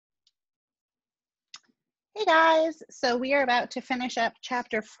Hey guys, so we are about to finish up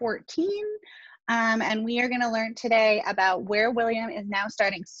chapter 14, and we are going to learn today about where William is now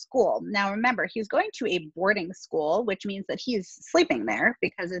starting school. Now remember, he's going to a boarding school, which means that he's sleeping there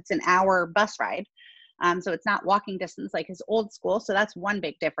because it's an hour bus ride. So it's not walking distance like his old school, so that's one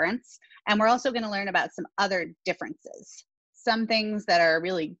big difference. And we're also going to learn about some other differences. Some things that are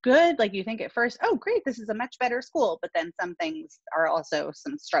really good, like you think at first, oh great, this is a much better school, but then some things are also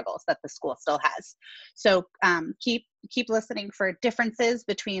some struggles that the school still has. So keep listening for differences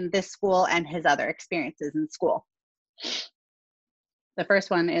between this school and his other experiences in school. The first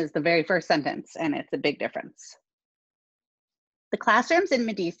one is the very first sentence, and it's a big difference. The classrooms in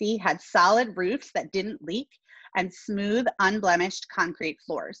Medici had solid roofs that didn't leak and smooth, unblemished concrete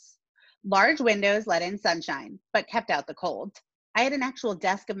floors. Large windows let in sunshine, but kept out the cold. I had an actual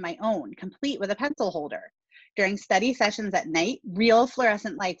desk of my own, complete with a pencil holder. During study sessions at night, real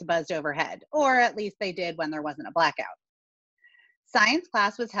fluorescent lights buzzed overhead, or at least they did when there wasn't a blackout. Science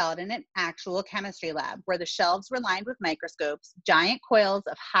class was held in an actual chemistry lab where the shelves were lined with microscopes, giant coils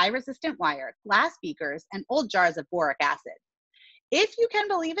of high-resistant wire, glass beakers, and old jars of boric acid. If you can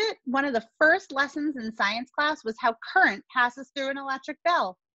believe it, one of the first lessons in science class was how current passes through an electric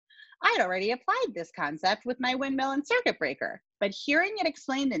bell. I'd already applied this concept with my windmill and circuit breaker, but hearing it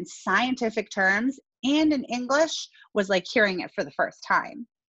explained in scientific terms and in English was like hearing it for the first time.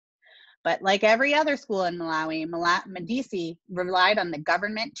 But like every other school in Malawi, Medici relied on the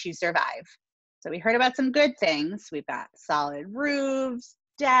government to survive. So we heard about some good things. We've got solid roofs,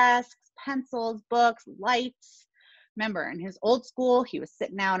 desks, pencils, books, lights. Remember, in his old school, he was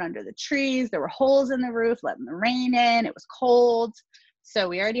sitting out under the trees. There were holes in the roof, letting the rain in. It was cold. So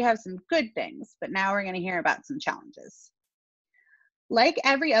we already have some good things, but now we're going to hear about some challenges. Like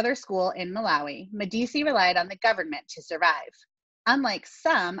every other school in Malawi, Medici relied on the government to survive. Unlike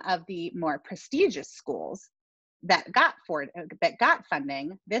some of the more prestigious schools that got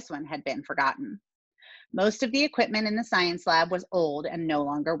funding, this one had been forgotten. Most of the equipment in the science lab was old and no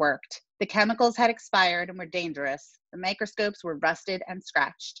longer worked. The chemicals had expired and were dangerous. The microscopes were rusted and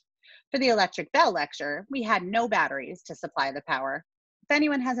scratched. For the electric bell lecture, we had no batteries to supply the power. If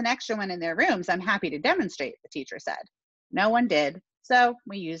anyone has an extra one in their rooms, I'm happy to demonstrate, the teacher said. No one did, so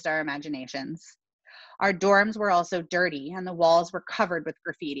we used our imaginations. Our dorms were also dirty and the walls were covered with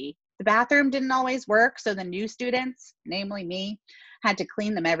graffiti. The bathroom didn't always work, so the new students, namely me, had to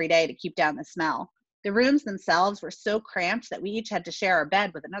clean them every day to keep down the smell. The rooms themselves were so cramped that we each had to share our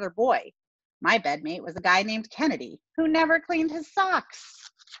bed with another boy. My bedmate was a guy named Kennedy, who never cleaned his socks.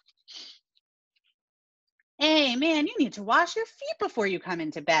 Hey, man, you need to wash your feet before you come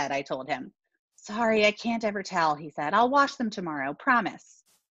into bed, I told him. Sorry, I can't ever tell, he said. I'll wash them tomorrow, promise.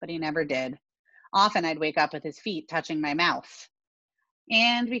 But he never did. Often I'd wake up with his feet touching my mouth.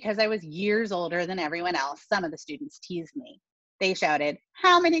 And because I was years older than everyone else, some of the students teased me. They shouted,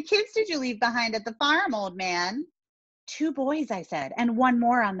 "How many kids did you leave behind at the farm, old man?" "2 boys," I said, "and one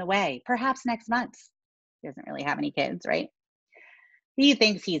more on the way, perhaps next month." He doesn't really have any kids, right? He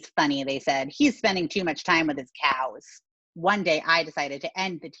thinks he's funny, they said. He's spending too much time with his cows. One day I decided to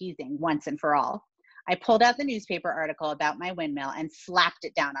end the teasing once and for all. I pulled out the newspaper article about my windmill and slapped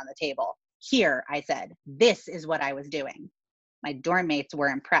it down on the table. Here, I said, this is what I was doing. My dorm mates were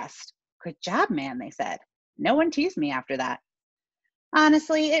impressed. Good job, man, they said. No one teased me after that.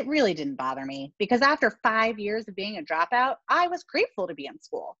 Honestly, it really didn't bother me because after 5 years of being a dropout, I was grateful to be in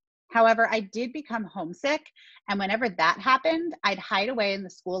school. However, I did become homesick, and whenever that happened, I'd hide away in the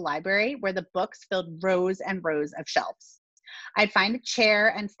school library where the books filled rows and rows of shelves. I'd find a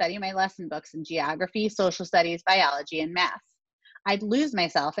chair and study my lesson books in geography, social studies, biology, and math. I'd lose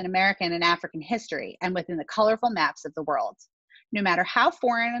myself in American and African history and within the colorful maps of the world. No matter how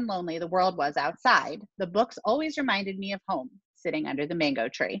foreign and lonely the world was outside, the books always reminded me of home, sitting under the mango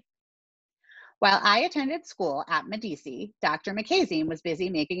tree. While I attended school at Medici, Dr. McCasey was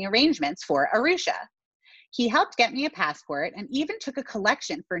busy making arrangements for Arusha. He helped get me a passport and even took a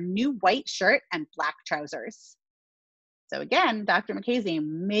collection for a new white shirt and black trousers. So again, Dr. McCasey,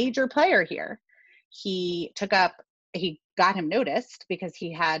 major player here. He got him noticed because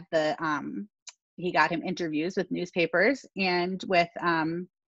he got him interviews with newspapers and with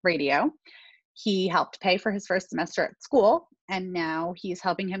radio. He helped pay for his first semester at school, and now he's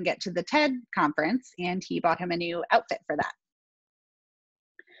helping him get to the TED conference, and he bought him a new outfit for that.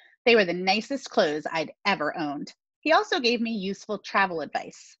 They were the nicest clothes I'd ever owned. He also gave me useful travel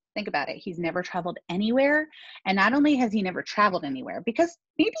advice. Think about it. He's never traveled anywhere. And not only has he never traveled anywhere, because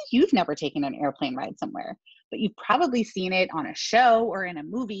maybe you've never taken an airplane ride somewhere, but you've probably seen it on a show or in a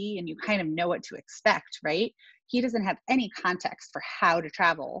movie and you kind of know what to expect, right? he doesn't have any context for how to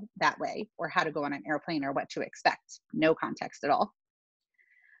travel that way or how to go on an airplane or what to expect. No context at all.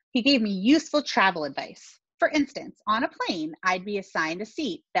 He gave me useful travel advice. For instance, on a plane, I'd be assigned a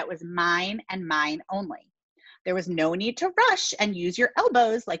seat that was mine and mine only. There was no need to rush and use your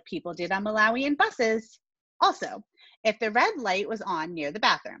elbows like people did on Malawian buses. Also, if the red light was on near the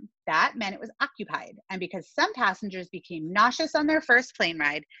bathroom, that meant it was occupied. And because some passengers became nauseous on their first plane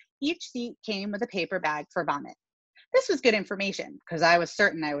ride, each seat came with a paper bag for vomit. This was good information because I was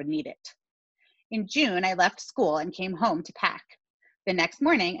certain I would need it. In June, I left school and came home to pack. The next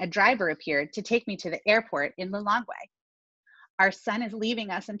morning, a driver appeared to take me to the airport in Lilongwe. Our son is leaving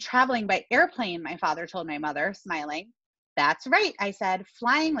us and traveling by airplane, my father told my mother, smiling. That's right, I said,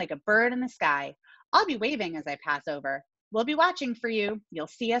 flying like a bird in the sky. I'll be waving as I pass over. We'll be watching for you. You'll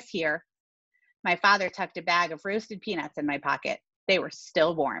see us here. My father tucked a bag of roasted peanuts in my pocket. They were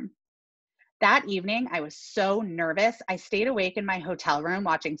still warm. That evening, I was so nervous, I stayed awake in my hotel room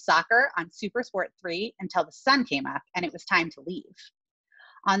watching soccer on Super Sport 3 until the sun came up and it was time to leave.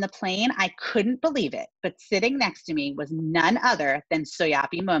 On the plane, I couldn't believe it, but sitting next to me was none other than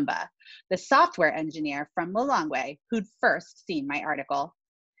Soyapi Mumba, the software engineer from Lilongwe who'd first seen my article.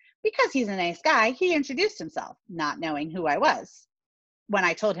 Because he's a nice guy, he introduced himself, not knowing who I was. When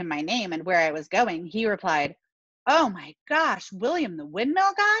I told him my name and where I was going, he replied, "Oh my gosh, William the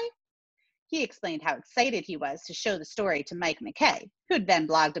windmill guy?" He explained how excited he was to show the story to Mike McKay, who'd then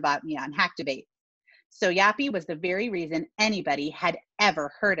blogged about me on Hackdebate. Soyapi was the very reason anybody had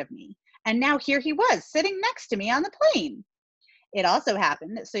ever heard of me. And now here he was, sitting next to me on the plane. It also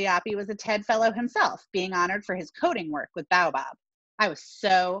happened that Soyapi was a TED Fellow himself, being honored for his coding work with Baobab. I was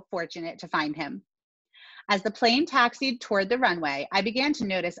so fortunate to find him. As the plane taxied toward the runway, I began to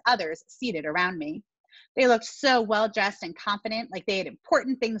notice others seated around me. They looked so well-dressed and confident, like they had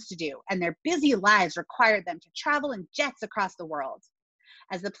important things to do, and their busy lives required them to travel in jets across the world.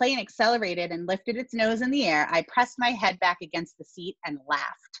 As the plane accelerated and lifted its nose in the air, I pressed my head back against the seat and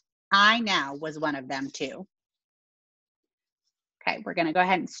laughed. I now was one of them too. Okay, we're gonna go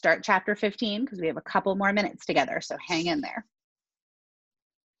ahead and start chapter 15 because we have a couple more minutes together, so hang in there.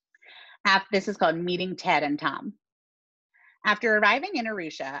 This is called Meeting Ted and Tom. After arriving in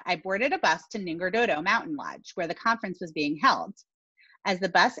Arusha, I boarded a bus to Ningardodo Mountain Lodge, where the conference was being held. As the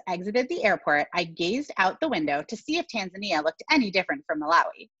bus exited the airport, I gazed out the window to see if Tanzania looked any different from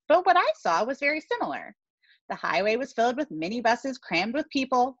Malawi, but what I saw was very similar. The highway was filled with minibuses crammed with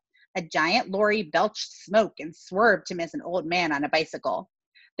people. A giant lorry belched smoke and swerved to miss an old man on a bicycle.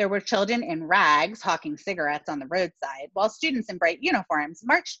 There were children in rags hawking cigarettes on the roadside, while students in bright uniforms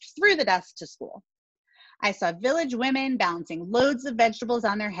marched through the dust to school. I saw village women balancing loads of vegetables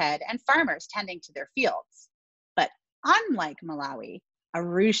on their head and farmers tending to their fields. But unlike Malawi,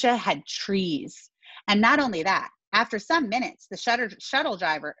 Arusha had trees. And not only that, after some minutes, the shuttle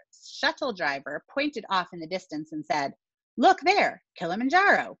driver pointed off in the distance and said, "Look there,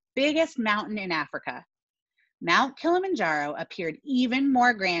 Kilimanjaro, biggest mountain in Africa." Mount Kilimanjaro appeared even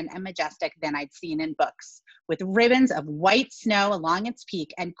more grand and majestic than I'd seen in books, with ribbons of white snow along its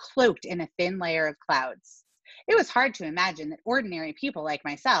peak and cloaked in a thin layer of clouds. It was hard to imagine that ordinary people like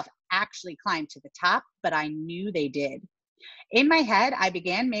myself actually climbed to the top, but I knew they did. In my head, I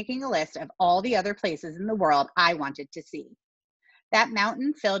began making a list of all the other places in the world I wanted to see. That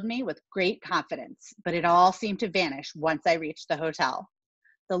mountain filled me with great confidence, but it all seemed to vanish once I reached the hotel.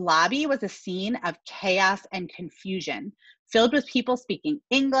 The lobby was a scene of chaos and confusion, filled with people speaking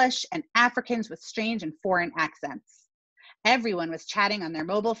English and Africans with strange and foreign accents. Everyone was chatting on their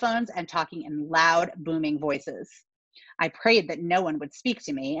mobile phones and talking in loud, booming voices. I prayed that no one would speak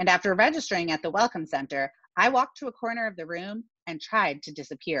to me, and after registering at the Welcome Center, I walked to a corner of the room and tried to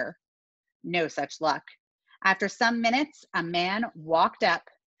disappear. No such luck. After some minutes, a man walked up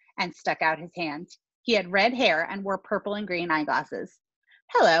and stuck out his hand. He had red hair and wore purple and green eyeglasses.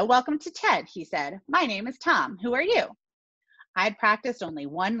 "Hello, welcome to TED," he said. "My name is Tom. Who are you?" I'd practiced only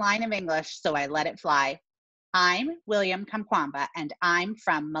one line of English, so I let it fly. "I'm William Kamkwamba, and I'm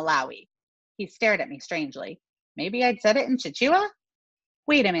from Malawi." He stared at me strangely. Maybe I'd said it in Chichewa?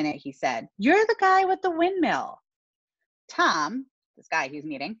 "Wait a minute," he said. "You're the guy with the windmill." Tom, this guy he's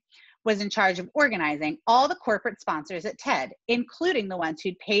meeting, was in charge of organizing all the corporate sponsors at TED, including the ones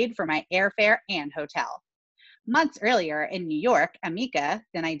who'd paid for my airfare and hotel. Months earlier in New York, Amika,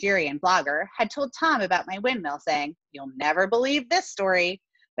 the Nigerian blogger, had told Tom about my windmill, saying, "You'll never believe this story."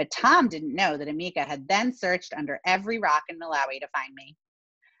 But Tom didn't know that Amika had then searched under every rock in Malawi to find me.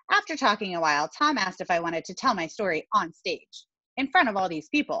 After talking a while, Tom asked if I wanted to tell my story on stage, in front of all these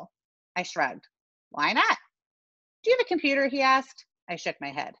people. I shrugged. "Why not?" "Do you have a computer?" he asked. I shook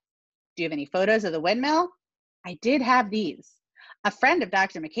my head. "Do you have any photos of the windmill?" I did have these. A friend of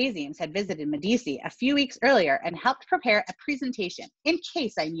Dr. McCazium's had visited Medici a few weeks earlier and helped prepare a presentation in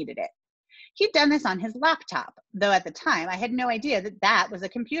case I needed it. He'd done this on his laptop, though at the time I had no idea that that was a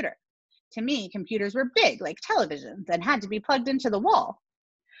computer. To me, computers were big, like televisions, and had to be plugged into the wall.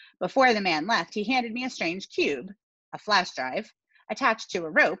 Before the man left, he handed me a strange cube, a flash drive, attached to a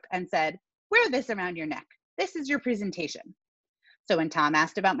rope, and said, "Wear this around your neck. This is your presentation." So when Tom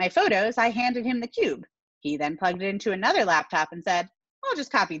asked about my photos, I handed him the cube. He then plugged it into another laptop and said, "I'll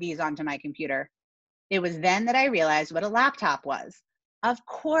just copy these onto my computer." It was then that I realized what a laptop was. Of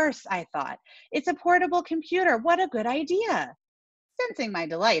course, I thought. It's a portable computer. What a good idea. Sensing my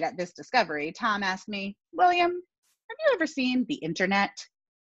delight at this discovery, Tom asked me, "William, have you ever seen the internet?"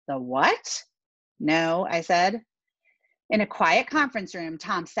 "The what?" "No," I said. In a quiet conference room,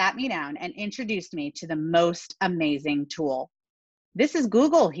 Tom sat me down and introduced me to the most amazing tool. "This is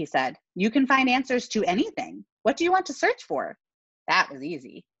Google," he said. "You can find answers to anything. What do you want to search for?" That was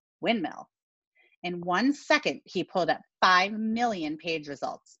easy. Windmill. In 1 second, he pulled up 5 million page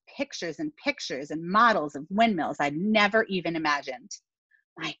results, pictures and models of windmills I'd never even imagined.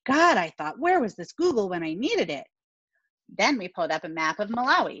 My God, I thought, where was this Google when I needed it? Then we pulled up a map of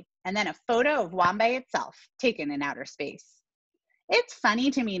Malawi and then a photo of Wombe itself, taken in outer space. It's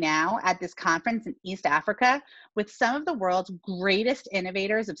funny to me now at this conference in East Africa with some of the world's greatest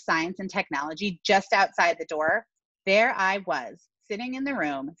innovators of science and technology just outside the door. There I was, sitting in the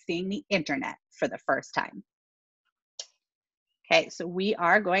room, seeing the internet for the first time. Okay, so we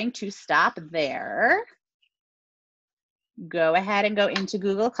are going to stop there. Go ahead and go into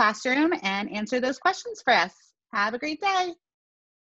Google Classroom and answer those questions for us. Have a great day.